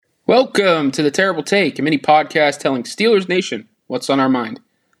Welcome to The Terrible Take, a mini podcast telling Steelers Nation what's on our mind.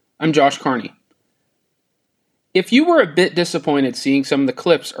 I'm Josh Carney. If you were a bit disappointed seeing some of the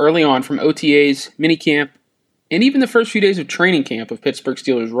clips early on from OTAs, minicamp, and even the first few days of training camp of Pittsburgh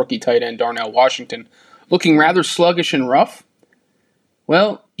Steelers rookie tight end Darnell Washington looking rather sluggish and rough,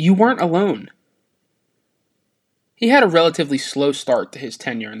 well, you weren't alone. He had a relatively slow start to his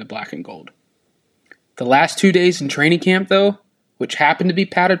tenure in the black and gold. The last 2 days in training camp, though, which happen to be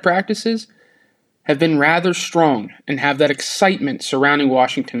padded practices, have been rather strong and have that excitement surrounding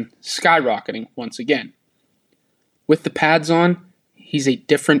Washington skyrocketing once again. With the pads on, he's a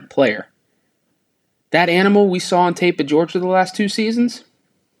different player. That animal we saw on tape at Georgia the last 2 seasons,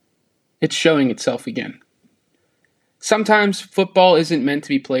 it's showing itself again. Sometimes football isn't meant to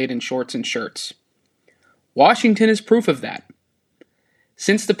be played in shorts and shirts. Washington is proof of that.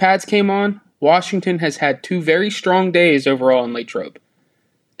 Since the pads came on, Washington has had 2 very strong days overall in Latrobe.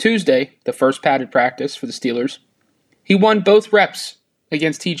 Tuesday, the first padded practice for the Steelers, he won both reps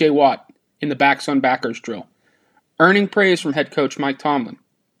against TJ Watt in the backs-on-backers drill, earning praise from head coach Mike Tomlin.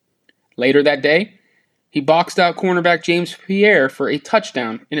 Later that day, he boxed out cornerback James Pierre for a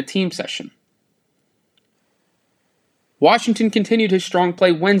touchdown in a team session. Washington continued his strong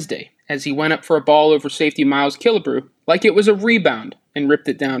play Wednesday as he went up for a ball over safety Miles Killebrew like it was a rebound and ripped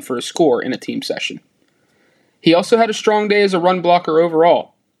it down for a score in a team session. He also had a strong day as a run blocker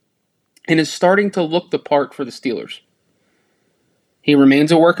overall and is starting to look the part for the Steelers. He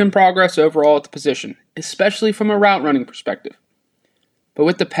remains a work in progress overall at the position, especially from a route running perspective. But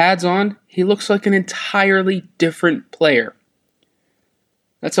with the pads on, he looks like an entirely different player.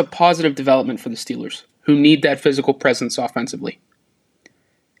 That's a positive development for the Steelers, who need that physical presence offensively.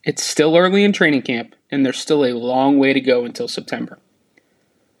 It's still early in training camp, and there's still a long way to go until September.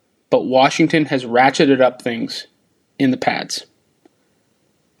 But Washington has ratcheted up things in the pads.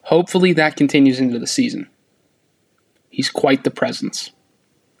 Hopefully that continues into the season. He's quite the presence.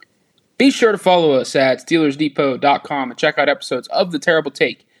 Be sure to follow us at SteelersDepot.com and check out episodes of The Terrible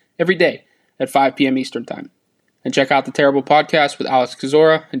Take every day at 5 p.m. Eastern Time. And check out The Terrible Podcast with Alex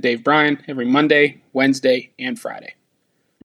Kozora and Dave Bryan every Monday, Wednesday, and Friday.